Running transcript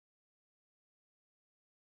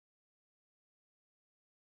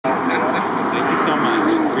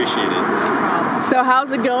So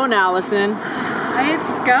how's it going, Alyson?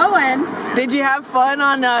 It's going. Did you have fun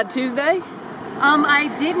on Tuesday?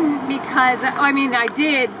 I didn't because, I mean, I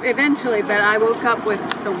did eventually, but I woke up with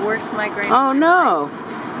the worst migraine. Oh no.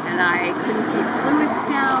 And I couldn't keep fluids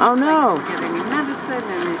down. Oh no. So I couldn't get any medicine,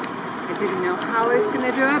 and I didn't know how I was going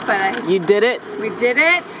to do it, but You did it? We did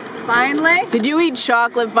it, finally. Did you eat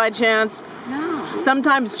chocolate by chance? No.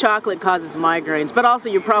 Sometimes chocolate causes migraines, but also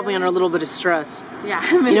you're probably under a little bit of stress. Yeah.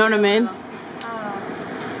 You know what I mean? Oh,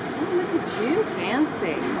 look at you,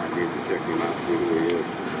 fancy. Check him out, see who he is.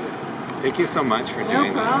 Thank you so much for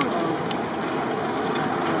doing that.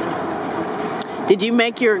 Did you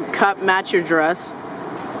make your cup match your dress?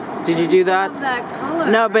 Did you do that? That color,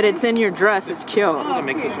 No, but it's in your dress. It's cute. I'm gonna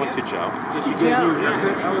make this one to Joe. Did you Joe, get a new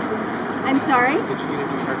haircut, Alyson? I'm sorry? Did you get a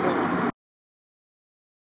new haircut?